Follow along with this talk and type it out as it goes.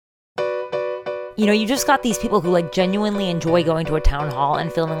You know, you just got these people who like genuinely enjoy going to a town hall and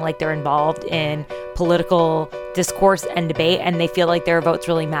feeling like they're involved in political discourse and debate, and they feel like their votes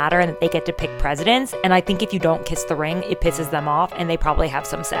really matter and that they get to pick presidents. And I think if you don't kiss the ring, it pisses them off, and they probably have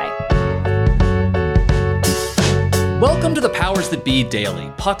some say. Welcome to the Powers That Be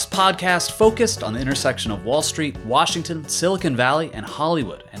Daily, Puck's podcast focused on the intersection of Wall Street, Washington, Silicon Valley, and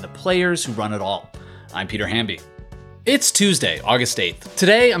Hollywood, and the players who run it all. I'm Peter Hamby. It's Tuesday, August 8th.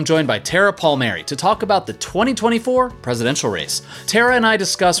 Today, I'm joined by Tara Palmieri to talk about the 2024 presidential race. Tara and I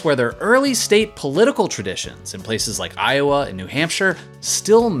discuss whether early state political traditions in places like Iowa and New Hampshire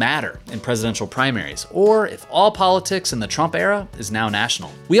still matter in presidential primaries, or if all politics in the Trump era is now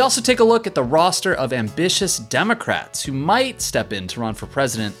national. We also take a look at the roster of ambitious Democrats who might step in to run for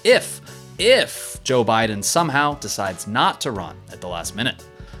president if Joe Biden somehow decides not to run at the last minute.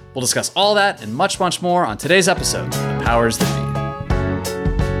 We'll discuss all that and much, much more on today's episode of The Powers That Be.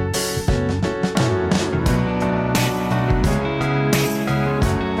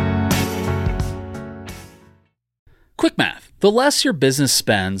 Quick math. The less your business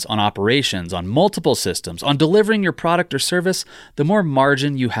spends on operations, on multiple systems, on delivering your product or service, the more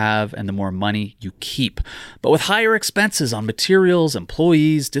margin you have and the more money you keep. But with higher expenses on materials,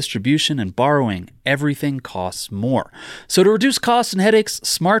 employees, distribution, and borrowing, everything costs more. So to reduce costs and headaches,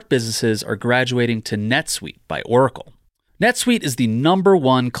 smart businesses are graduating to NetSuite by Oracle. NetSuite is the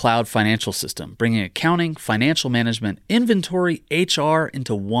 #1 cloud financial system, bringing accounting, financial management, inventory, HR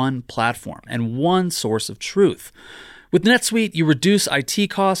into one platform and one source of truth. With NetSuite, you reduce IT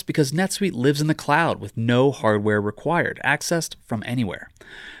costs because NetSuite lives in the cloud with no hardware required, accessed from anywhere.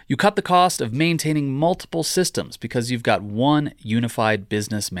 You cut the cost of maintaining multiple systems because you've got one unified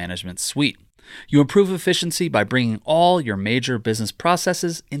business management suite. You improve efficiency by bringing all your major business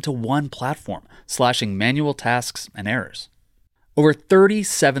processes into one platform, slashing manual tasks and errors. Over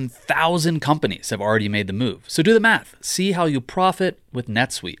 37,000 companies have already made the move, so do the math. See how you profit with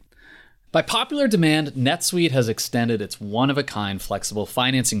NetSuite. By popular demand, NetSuite has extended its one-of-a-kind flexible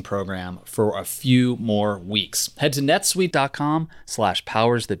financing program for a few more weeks. Head to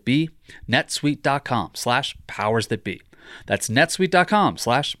netsuite.com/powersthatbe, netsuite.com/powersthatbe. That's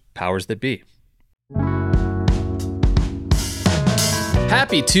netsuite.com/powersthatbe.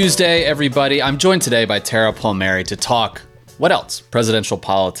 Happy Tuesday, everybody. I'm joined today by Tara Palmieri to talk, what else? Presidential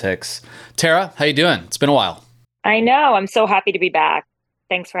politics. Tara, how you doing? It's been a while. I know. I'm so happy to be back.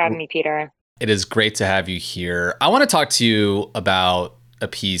 Thanks for having me, Peter. It is great to have you here. I want to talk to you about a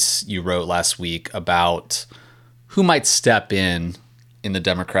piece you wrote last week about who might step in the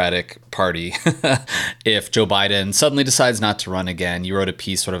Democratic Party if Joe Biden suddenly decides not to run again. You wrote a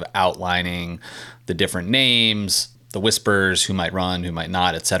piece sort of outlining the different names, the whispers, who might run, who might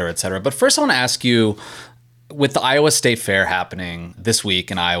not, et cetera, et cetera. But first I want to ask you, with the Iowa State Fair happening this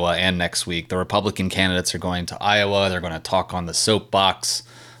week in Iowa and next week, the Republican candidates are going to Iowa. They're going to talk on the soapbox.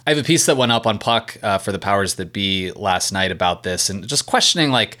 I have a piece that went up on Puck for the Powers That Be last night about this, and just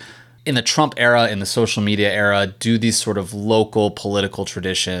questioning, like, in the Trump era, in the social media era, do these sort of local political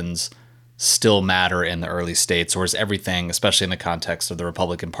traditions still matter in the early states, or is everything, especially in the context of the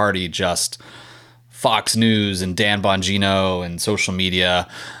Republican Party, just Fox News and Dan Bongino and social media?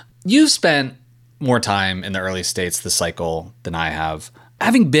 You've spent more time in the early states this cycle than I have.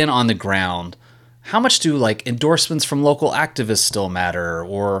 Having been on the ground, how much do like endorsements from local activists still matter?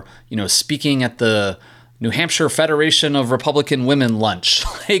 Or, you know, speaking at the New Hampshire Federation of Republican Women lunch?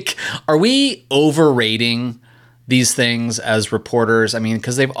 Like, are we overrating these things as reporters? I mean,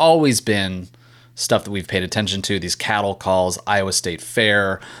 because they've always been stuff that we've paid attention to, these cattle calls, Iowa State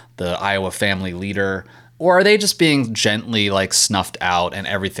Fair, the Iowa Family Leader. Or are they just being gently like snuffed out and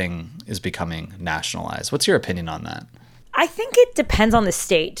everything is becoming nationalized? What's your opinion on that? I think it depends on the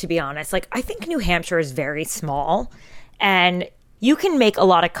state, to be honest. Like, I think New Hampshire is very small, and you can make a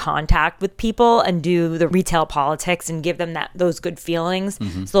lot of contact with people and do the retail politics and give them those good feelings.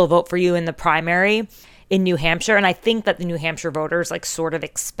 So they'll vote for you in the primary in New Hampshire. And I think that the New Hampshire voters like sort of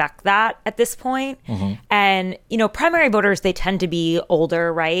expect that at this point. And, you know, primary voters, they tend to be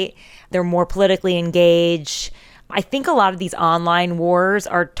older, right? They're more politically engaged. I think a lot of these online wars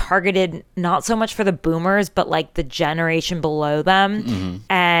are targeted not so much for the boomers, but like the generation below them.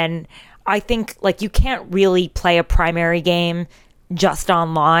 And I think like you can't really play a primary game just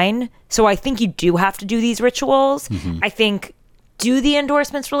online. So I think you do have to do these rituals. I think, do the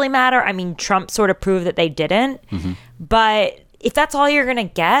endorsements really matter? I mean, Trump sort of proved that they didn't. But if that's all you're going to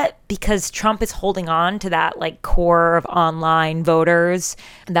get, because Trump is holding on to that like core of online voters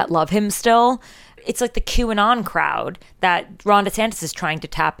that love him still, it's like the QAnon crowd that Ron DeSantis is trying to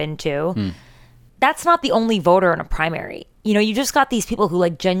tap into. That's not the only voter in a primary. you just got these people who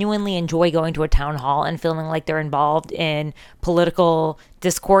like genuinely enjoy going to a town hall and feeling like they're involved in political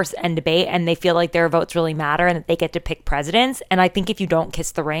discourse and debate, and they feel like their votes really matter and that they get to pick presidents. And I think if you don't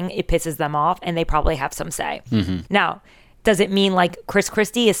kiss the ring, it pisses them off, and they probably have some say. Now, does it mean like Chris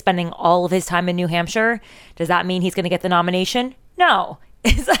Christie is spending all of his time in New Hampshire? Does that mean he's going to get the nomination? No.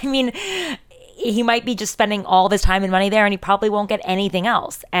 I mean, he might be just spending all of his time and money there, and he probably won't get anything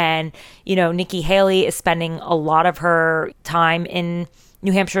else. And, Nikki Haley is spending a lot of her time in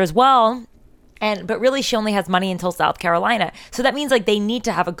New Hampshire as well. But really, she only has money until South Carolina. So that means like they need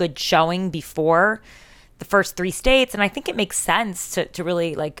to have a good showing before the first 3 states. And I think it makes sense to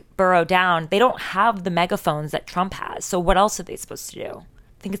really like burrow down. They don't have the megaphones that Trump has. So what else are they supposed to do?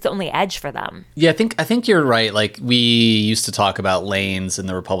 I think it's the only edge for them. Yeah, I think you're right. Like, we used to talk about lanes in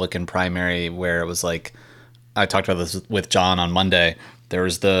the Republican primary where it was like, I talked about this with John on Monday. There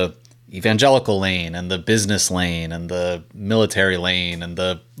was the evangelical lane and the business lane and the military lane and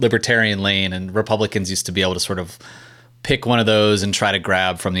the libertarian lane, and Republicans used to be able to sort of pick one of those and try to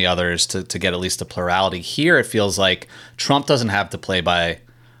grab from the others to get at least a plurality. Here, it feels like Trump doesn't have to play by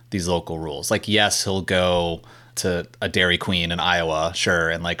these local rules. Like, yes, he'll go to a Dairy Queen in Iowa, sure,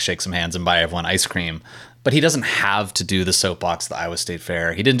 and like shake some hands and buy everyone ice cream. But he doesn't have to do the soapbox at the Iowa State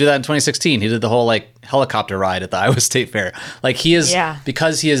Fair. He didn't do that in 2016. He did the whole like helicopter ride at the Iowa State Fair. Like, he is,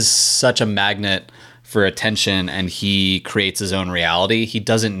 because he is such a magnet for attention and he creates his own reality, he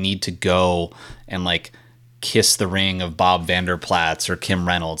doesn't need to go and like kiss the ring of Bob Vander Plaats or Kim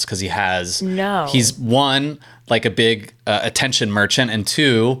Reynolds, because he's one, like a big attention merchant, and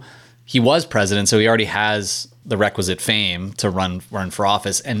two, he was president, so he already has the requisite fame to run for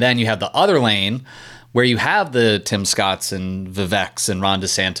office. And then you have the other lane where you have the Tim Scotts and Viveks and Ron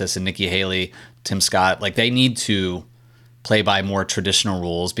DeSantis and Nikki Haley. Tim Scott, like, they need to play by more traditional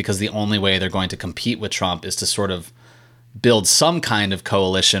rules, because the only way they're going to compete with Trump is to sort of build some kind of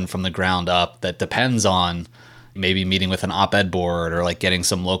coalition from the ground up that depends on maybe meeting with an op-ed board or like getting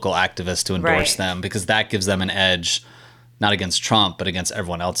some local activists to endorse them, because that gives them an edge, not against Trump, but against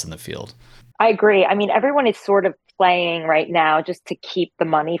everyone else in the field. I agree. I mean, everyone is sort of playing right now just to keep the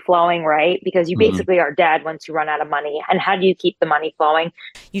money flowing, right? Because you basically are dead once you run out of money. And how do you keep the money flowing?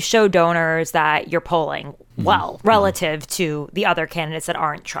 You show donors that you're polling well relative to the other candidates that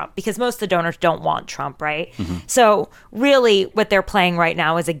aren't Trump, because most of the donors don't want Trump, right? So really what they're playing right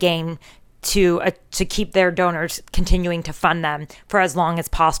now is a game to keep their donors continuing to fund them for as long as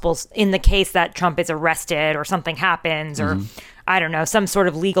possible in the case that Trump is arrested or something happens or I don't know, some sort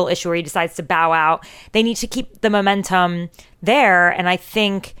of legal issue where he decides to bow out. They need to keep the momentum there. And I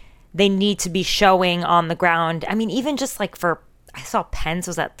think they need to be showing on the ground. I mean, even just like I saw Pence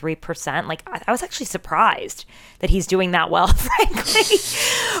was at 3%. Like, I was actually surprised that he's doing that well, frankly.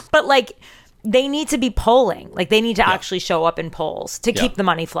 But like, they need to be polling. Like, they need to actually show up in polls to keep the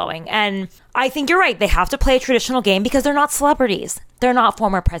money flowing. And I think you're right. They have to play a traditional game because they're not celebrities. They're not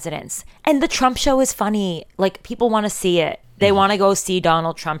former presidents. And the Trump show is funny. Like, people want to see it. They want to go see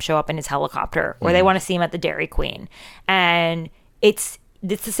Donald Trump show up in his helicopter, or they want to see him at the Dairy Queen. And it's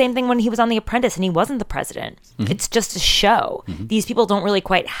the same thing when he was on The Apprentice and he wasn't the president. It's just a show. These people don't really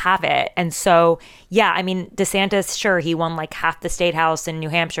quite have it. And so, yeah, I mean, DeSantis, sure, he won like half the state house in New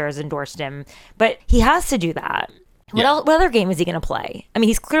Hampshire has endorsed him, but he has to do that. What other game is he going to play? I mean,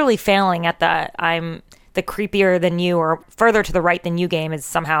 he's clearly failing at I'm the creepier than you or further to the right than you game. Is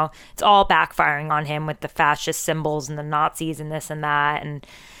somehow it's all backfiring on him with the fascist symbols and the Nazis and this and that and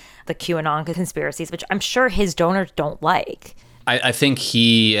the QAnon conspiracies, which I'm sure his donors don't like. I think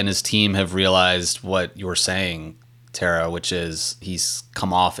he and his team have realized what you're saying, Tara, which is he's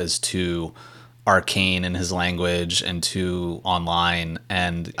come off as too arcane in his language and too online.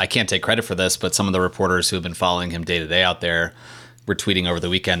 And I can't take credit for this, but some of the reporters who have been following him day to day out there were tweeting over the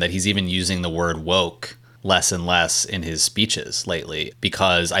weekend that he's even using the word woke less and less in his speeches lately,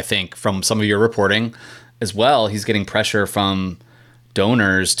 because I think from some of your reporting as well, he's getting pressure from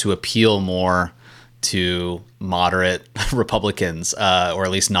donors to appeal more to moderate Republicans, or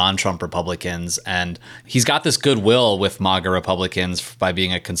at least non-Trump Republicans. And he's got this goodwill with MAGA Republicans by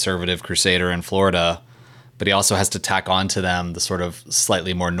being a conservative crusader in Florida, but he also has to tack on to them the sort of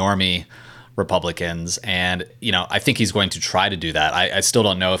slightly more normie Republicans. And, I think he's going to try to do that. I still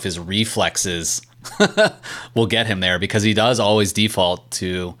don't know if his reflexes will get him there, because he does always default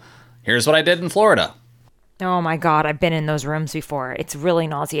to, here's what I did in Florida. Oh my God, I've been in those rooms before. It's really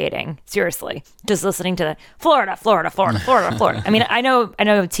nauseating. Seriously. Just listening to the Florida. I mean, I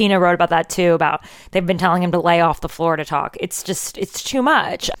know Tina wrote about that too, about they've been telling him to lay off the Florida talk. It's too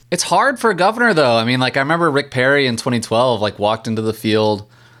much. It's hard for a governor though. I mean, like, I remember Rick Perry in 2012, like, walked into the field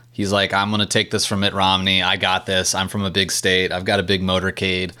He's like, I'm going to take this from Mitt Romney. I got this. I'm from a big state. I've got a big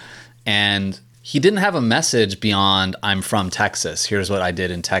motorcade. And he didn't have a message beyond, I'm from Texas. Here's what I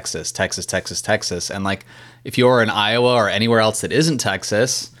did in Texas, Texas, Texas, Texas. And like, if you're in Iowa or anywhere else that isn't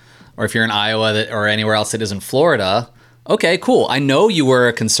Texas, or if you're in Iowa or anywhere else that isn't Florida, okay, cool. I know you were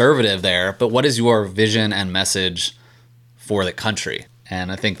a conservative there, but what is your vision and message for the country?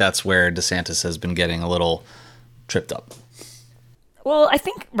 And I think that's where DeSantis has been getting a little tripped up. Well, I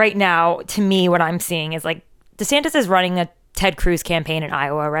think right now, to me, what I'm seeing is like DeSantis is running a Ted Cruz campaign in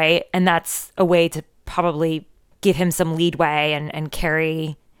Iowa, right? And that's a way to probably give him some leadway and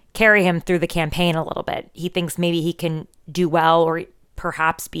carry him through the campaign a little bit. He thinks maybe he can do well or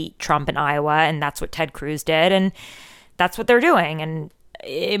perhaps beat Trump in Iowa, and that's what Ted Cruz did, and that's what they're doing. And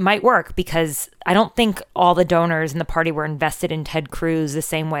it might work because I don't think all the donors in the party were invested in Ted Cruz the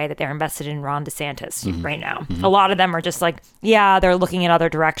same way that they're invested in Ron DeSantis right now. A lot of them are just like, yeah, they're looking at other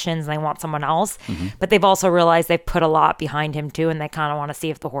directions and they want someone else. But they've also realized they've put a lot behind him too, and they kind of want to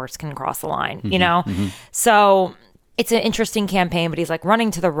see if the horse can cross the line, you know? So it's an interesting campaign, but he's like running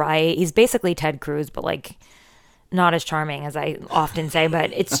to the right. He's basically Ted Cruz, but like not as charming as I often say,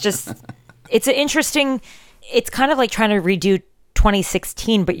 but it's just, it's an interesting, it's kind of like trying to redo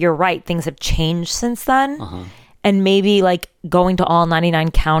 2016, but you're right, things have changed since then. And maybe like going to all 99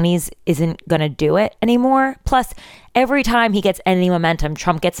 counties isn't going to do it anymore. Plus, every time he gets any momentum,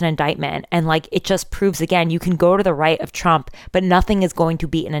 Trump gets an indictment. And like it just proves again, you can go to the right of Trump, but nothing is going to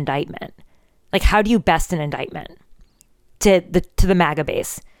beat an indictment. Like, how do you best an indictment to the MAGA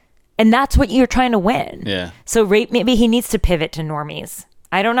base? And that's what you're trying to win. Yeah. So maybe he needs to pivot to normies.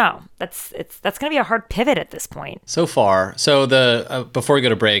 I don't know. That's going to be a hard pivot at this point. So far. So before we go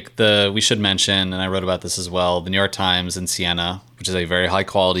to break, we should mention, and I wrote about this as well, the New York Times in Siena, which is a very high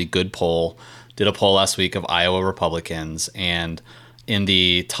quality, good poll, did a poll last week of Iowa Republicans. And in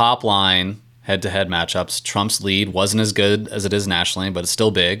the top line head-to-head matchups, Trump's lead wasn't as good as it is nationally, but it's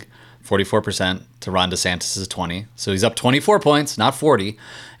still big. 44% to Ron DeSantis' 20. So he's up 24 points, not 40.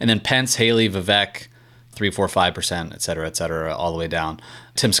 And then Pence, Haley, Vivek, 3, 4, 5%, et cetera, all the way down.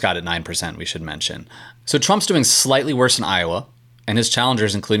 Tim Scott at 9%, we should mention. So Trump's doing slightly worse in Iowa, and his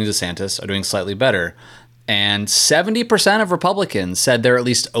challengers, including DeSantis, are doing slightly better. And 70% of Republicans said they're at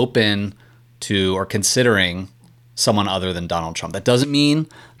least open to or considering someone other than Donald Trump. That doesn't mean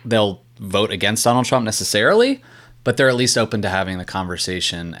they'll vote against Donald Trump necessarily, but they're at least open to having the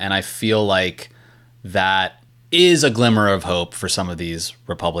conversation. And I feel like that is a glimmer of hope for some of these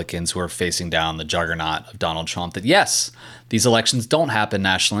Republicans who are facing down the juggernaut of Donald Trump, that yes, these elections don't happen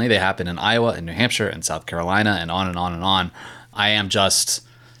nationally. They happen in Iowa and New Hampshire and South Carolina and on and on and on. I am just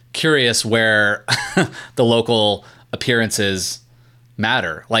curious where the local appearances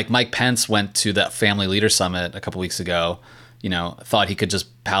matter. Like Mike Pence went to that Family Leader Summit a couple weeks ago, thought he could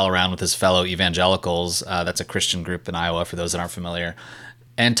just pal around with his fellow evangelicals. That's a Christian group in Iowa, for those that aren't familiar.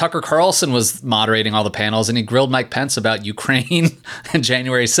 And Tucker Carlson was moderating all the panels, and he grilled Mike Pence about Ukraine and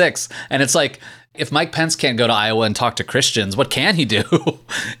January 6th. And it's like, if Mike Pence can't go to Iowa and talk to Christians, what can he do?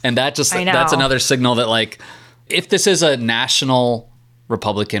 And that's another signal that, like, if this is a national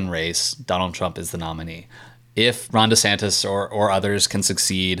Republican race, Donald Trump is the nominee. If Ron DeSantis or others can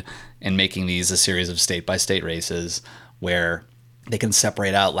succeed in making these a series of state-by-state races where they can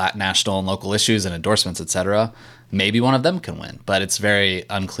separate out national and local issues and endorsements, et cetera, maybe one of them can win, but it's very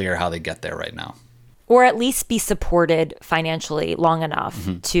unclear how they get there right now. Or at least be supported financially long enough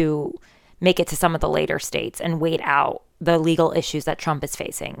to make it to some of the later states and wait out the legal issues that Trump is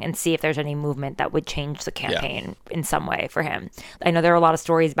facing and see if there's any movement that would change the campaign in some way for him. I know there are a lot of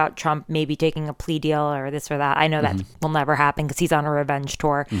stories about Trump maybe taking a plea deal or this or that. I know that will never happen because he's on a revenge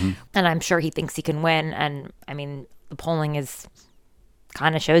tour, and I'm sure he thinks he can win. And I mean, the polling is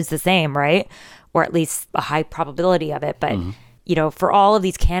kind of shows the same, right? Or at least a high probability of it. But, for all of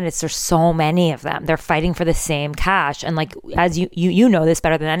these candidates, there's so many of them. They're fighting for the same cash. And like, as you know this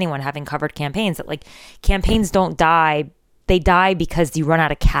better than anyone, having covered campaigns, that like campaigns don't die. They die because you run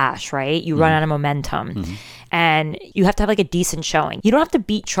out of cash, right? You run out of momentum. And you have to have like a decent showing. You don't have to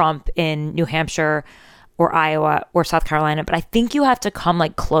beat Trump in New Hampshire or Iowa or South Carolina, but I think you have to come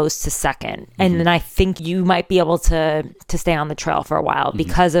like close to second. And then I think you might be able to stay on the trail for a while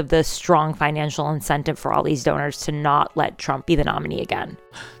because of the strong financial incentive for all these donors to not let Trump be the nominee again.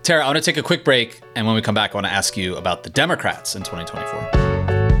 Tara, I want to take a quick break. And when we come back, I want to ask you about the Democrats in 2024.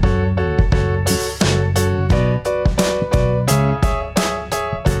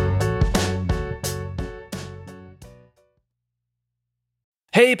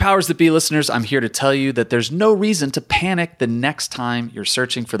 Hey, Powers That Be listeners, I'm here to tell you that there's no reason to panic the next time you're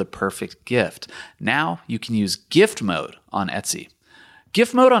searching for the perfect gift. Now you can use gift mode on Etsy.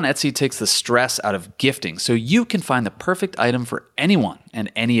 Gift Mode on Etsy takes the stress out of gifting so you can find the perfect item for anyone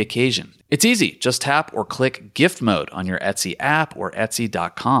and any occasion. It's easy. Just tap or click Gift Mode on your Etsy app or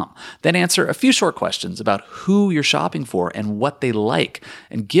Etsy.com. Then answer a few short questions about who you're shopping for and what they like.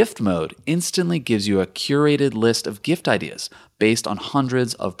 And Gift Mode instantly gives you a curated list of gift ideas based on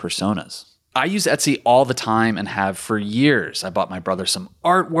hundreds of personas. I use Etsy all the time and have for years. I bought my brother some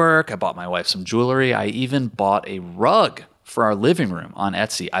artwork. I bought my wife some jewelry. I even bought a rug for our living room on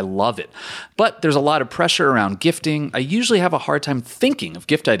Etsy. I love it. But there's a lot of pressure around gifting. I usually have a hard time thinking of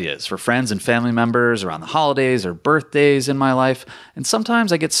gift ideas for friends and family members around the holidays or birthdays in my life. And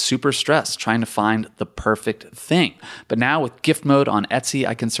sometimes I get super stressed trying to find the perfect thing. But now with Gift Mode on Etsy,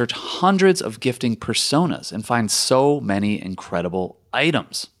 I can search hundreds of gifting personas and find so many incredible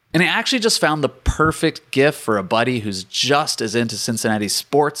items. And I actually just found the perfect gift for a buddy who's just as into Cincinnati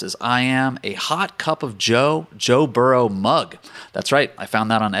sports as I am, a hot cup of Joe Burrow mug. That's right, I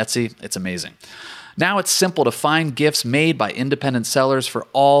found that on Etsy. It's amazing. Now it's simple to find gifts made by independent sellers for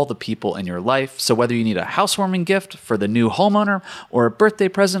all the people in your life. So whether you need a housewarming gift for the new homeowner or a birthday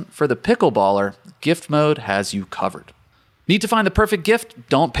present for the pickleballer, Gift Mode has you covered. Need to find the perfect gift?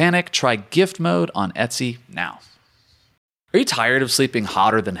 Don't panic. Try Gift Mode on Etsy now. Are you tired of sleeping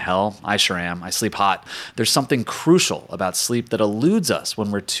hotter than hell? I sure am. I sleep hot. There's something crucial about sleep that eludes us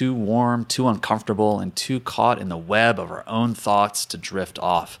when we're too warm, too uncomfortable, and too caught in the web of our own thoughts to drift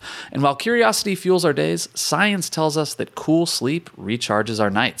off. And while curiosity fuels our days, science tells us that cool sleep recharges our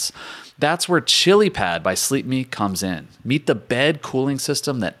nights. That's where ChiliPad by Sleep Me comes in. Meet the bed cooling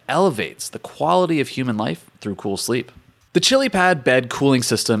system that elevates the quality of human life through cool sleep. The ChiliPad bed cooling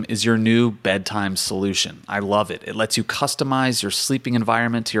system is your new bedtime solution. I love it. It lets you customize your sleeping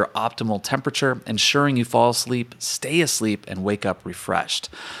environment to your optimal temperature, ensuring you fall asleep, stay asleep, and wake up refreshed.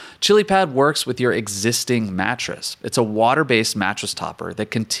 ChiliPad works with your existing mattress. It's a water-based mattress topper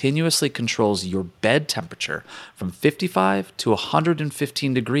that continuously controls your bed temperature from 55 to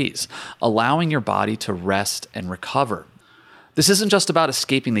 115 degrees, allowing your body to rest and recover. This isn't just about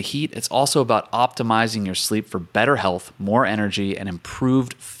escaping the heat, it's also about optimizing your sleep for better health, more energy, and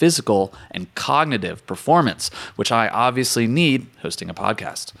improved physical and cognitive performance, which I obviously need hosting a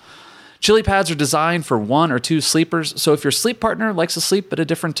podcast. ChiliPads are designed for 1 or 2 sleepers, so if your sleep partner likes to sleep at a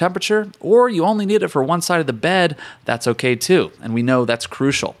different temperature, or you only need it for one side of the bed, that's okay too, and we know that's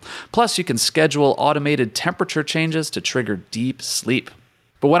crucial. Plus, you can schedule automated temperature changes to trigger deep sleep.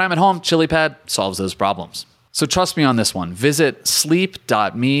 But when I'm at home, ChiliPad solves those problems. So trust me on this one. Visit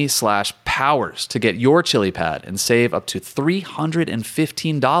sleep.me/powers to get your ChiliPad and save up to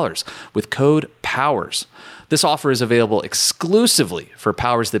 $315 with code POWERS. This offer is available exclusively for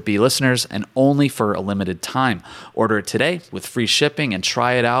Powers That Be listeners and only for a limited time. Order it today with free shipping and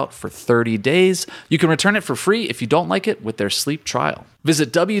try it out for 30 days. You can return it for free if you don't like it with their sleep trial.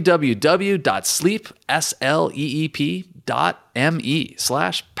 Visit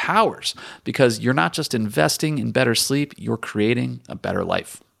www.sleep.me/powers because you're not just investing in better sleep, you're creating a better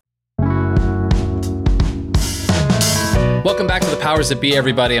life. Welcome back to the Powers That Be,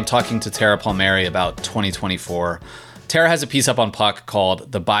 everybody. I'm talking to Tara Palmieri about 2024. Tara has a piece up on Puck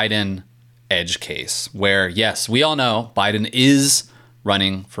called The Biden Edge Case, where, yes, we all know Biden is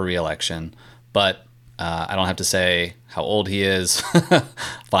running for re-election, but I don't have to say how old he is.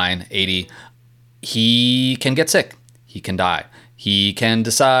 Fine, 80. He can get sick. He can die. He can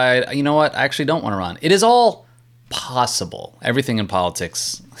decide, you know what, I actually don't want to run. It is all possible. Everything in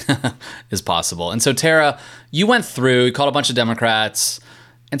politics is possible. And so, Tara, you went through, you called a bunch of Democrats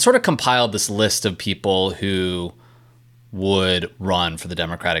and sort of compiled this list of people who would run for the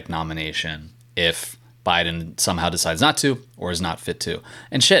Democratic nomination if Biden somehow decides not to or is not fit to.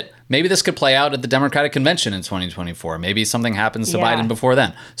 And shit, maybe this could play out at the Democratic convention in 2024. Maybe something happens to Biden before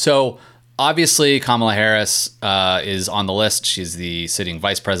then. So obviously Kamala Harris is on the list. She's the sitting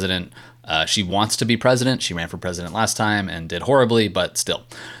vice president. She wants to be president. She ran for president last time and did horribly, but still.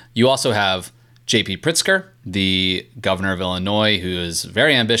 You also have J.P. Pritzker, the governor of Illinois, who is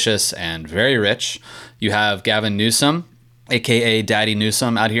very ambitious and very rich. You have Gavin Newsom, a.k.a. Daddy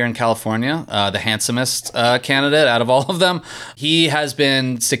Newsom out here in California, the handsomest candidate out of all of them. He has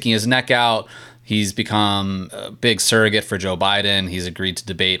been sticking his neck out. He's become a big surrogate for Joe Biden. He's agreed to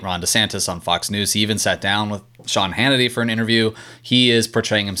debate Ron DeSantis on Fox News. He even sat down with Sean Hannity for an interview. He is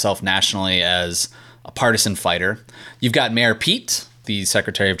portraying himself nationally as a partisan fighter. You've got Mayor Pete, the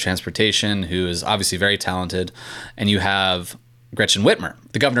Secretary of Transportation, who is obviously very talented. And you have Gretchen Whitmer,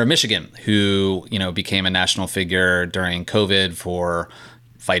 the governor of Michigan, who, became a national figure during COVID for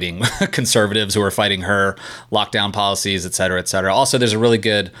fighting conservatives who are fighting her lockdown policies, et cetera, et cetera. Also, there's a really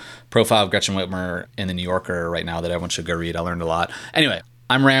good profile of Gretchen Whitmer in the New Yorker right now that everyone should go read. I learned a lot. Anyway,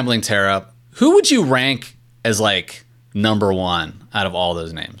 I'm rambling, Tara. Who would you rank as like number one out of all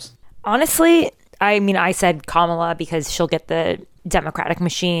those names? Honestly, I mean, I said Kamala because she'll get the Democratic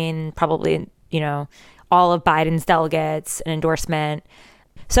machine, probably, all of Biden's delegates, an endorsement.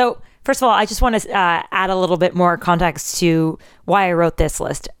 So first of all, I just want to add a little bit more context to why I wrote this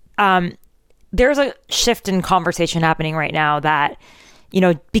list. There's a shift in conversation happening right now that,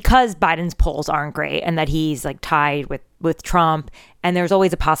 because Biden's polls aren't great and that he's like tied with Trump, and there's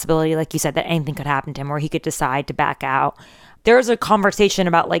always a possibility, like you said, that anything could happen to him or he could decide to back out. There's a conversation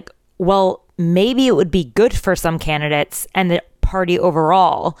about like, well, maybe it would be good for some candidates and the party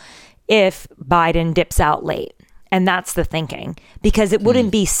overall if Biden dips out late. And that's the thinking, because it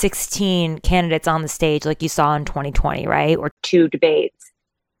wouldn't be 16 candidates on the stage like you saw in 2020, right? Or 2 debates.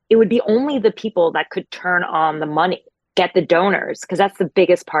 It would be only the people that could turn on the money, get the donors, because that's the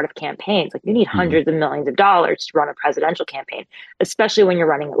biggest part of campaigns. Like you need hundreds of millions of dollars to run a presidential campaign, especially when you're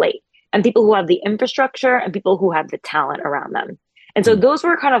running late. And people who have the infrastructure and people who have the talent around them. And so those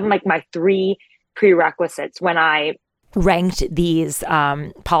were kind of like my 3 prerequisites when I ranked these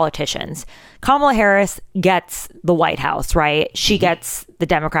politicians. Kamala Harris gets the White House, right? She gets the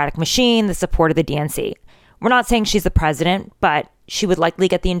Democratic machine, the support of the DNC. We're not saying she's the president, but she would likely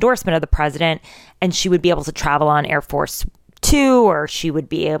get the endorsement of the president, and she would be able to travel on Air Force Two, or she would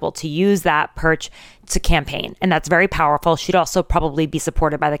be able to use that perch to campaign. And that's very powerful. She'd also probably be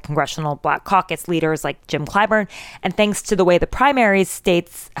supported by the Congressional Black Caucus leaders like Jim Clyburn. And thanks to the way the primaries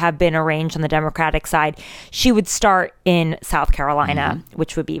states have been arranged on the Democratic side, she would start in South Carolina,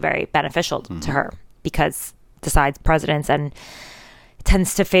 which would be very beneficial to her because decides presidents and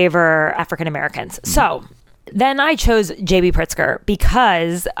tends to favor African Americans. So then I chose J.B. Pritzker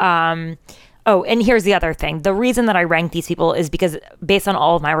because oh, and here's the other thing. The reason that I ranked these people is because based on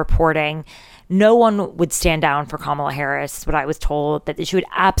all of my reporting, no one would stand down for Kamala Harris. What I was told that she would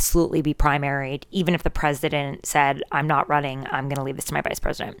absolutely be primaried, even if the president said, I'm not running, I'm going to leave this to my vice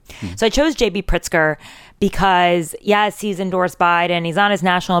president. So I chose J.B. Pritzker because, yes, he's endorsed Biden. He's on his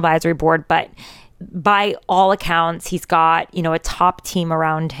national advisory board, but by all accounts, he's got, a top team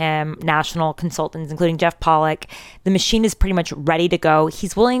around him, national consultants, including Jeff Pollock. The machine is pretty much ready to go.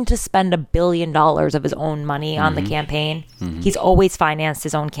 He's willing to spend $1 billion of his own money on the campaign. He's always financed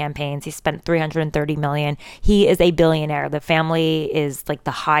his own campaigns. He spent $330 million. He is a billionaire. The family is like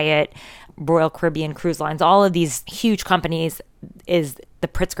the Hyatt, Royal Caribbean Cruise Lines, all of these huge companies is the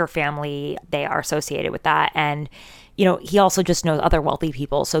Pritzker family. They are associated with that. And he also just knows other wealthy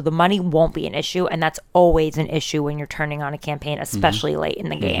people. So the money won't be an issue. And that's always an issue when you're turning on a campaign, especially late in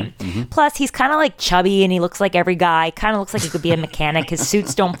the game. Plus, he's kind of like chubby and he looks like every guy. Kind of looks like he could be a mechanic. His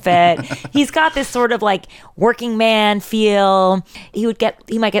suits don't fit. He's got this sort of like working man feel. He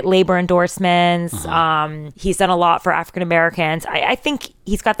might get labor endorsements. He's done a lot for African Americans. I think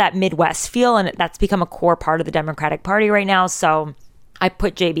he's got that Midwest feel, and that's become a core part of the Democratic Party right now. So I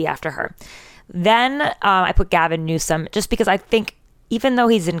put JB after her. Then I put Gavin Newsom just because I think even though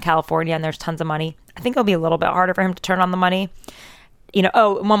he's in California and there's tons of money, I think it'll be a little bit harder for him to turn on the money.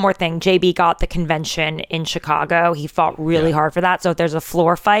 One more thing. JB got the convention in Chicago. He fought really hard for that. So if there's a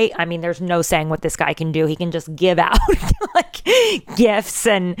floor fight, I mean, there's no saying what this guy can do. He can just give out like gifts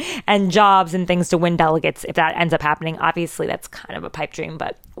and jobs and things to win delegates if that ends up happening. Obviously, that's kind of a pipe dream,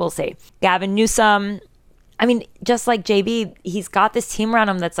 but we'll see. Gavin Newsom, I mean, just like JB, he's got this team around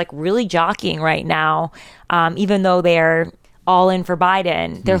him that's like really jockeying right now, even though they're all in for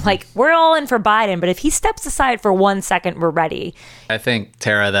Biden. They're like, we're all in for Biden, but if he steps aside for 1 second, we're ready. I think,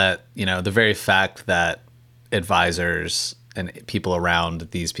 Tara, that, the very fact that advisors and people around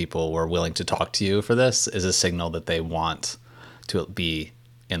these people were willing to talk to you for this is a signal that they want to be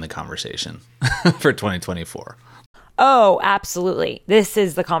in the conversation for 2024. Oh, absolutely. This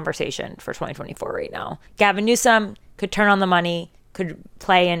is the conversation for 2024 right now. Gavin Newsom could turn on the money, could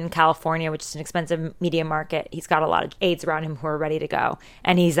play in California, which is an expensive media market. He's got a lot of aides around him who are ready to go.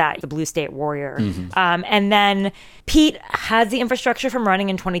 And he's at the blue state warrior. And then Pete has the infrastructure from running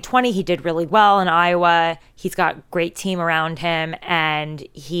in 2020. He did really well in Iowa. He's got great team around him. And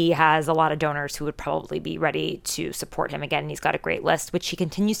he has a lot of donors who would probably be ready to support him again. He's got a great list, which he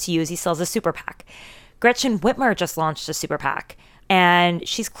continues to use. He sells a super PAC. Gretchen Whitmer just launched a super PAC, and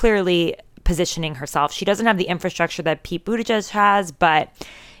she's clearly positioning herself. She doesn't have the infrastructure that Pete Buttigieg has, but,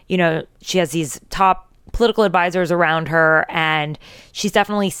 she has these top political advisors around her, and she's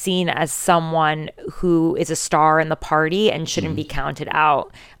definitely seen as someone who is a star in the party and shouldn't be counted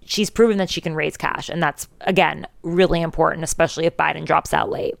out. She's proven that she can raise cash, and that's, again, really important, especially if Biden drops out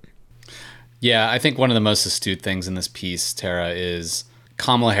late. Yeah, I think one of the most astute things in this piece, Tara, is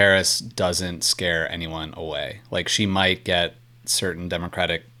Kamala Harris doesn't scare anyone away. Like, she might get certain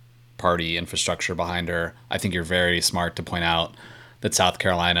Democratic Party infrastructure behind her. I think you're very smart to point out that South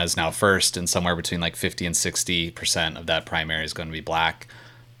Carolina is now first, and somewhere between like 50 and 60% of that primary is going to be black.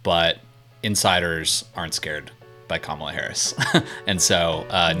 But insiders aren't scared by Kamala Harris. And so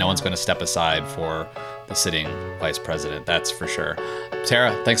no one's going to step aside for the sitting vice president. That's for sure.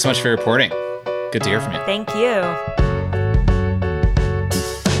 Tara, thanks so much for your reporting. Good to hear from you. Thank you.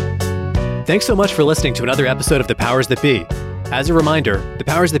 Thanks so much for listening to another episode of The Powers That Be. As a reminder, The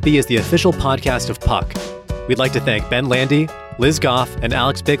Powers That Be is the official podcast of Puck. We'd like to thank Ben Landy, Liz Goff, and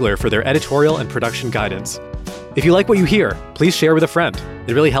Alex Bigler for their editorial and production guidance. If you like what you hear, please share with a friend.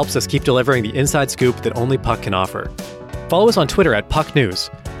 It really helps us keep delivering the inside scoop that only Puck can offer. Follow us on Twitter at Puck News.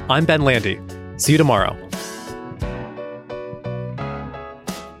 I'm Ben Landy. See you tomorrow.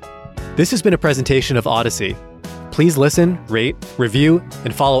 This has been a presentation of Odyssey. Please listen, rate, review,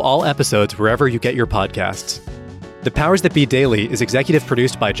 and follow all episodes wherever you get your podcasts. The Powers That Be Daily is executive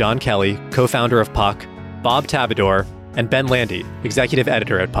produced by John Kelly, co-founder of Puck, Bob Tabador, and Ben Landy, executive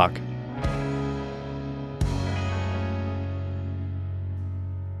editor at Puck.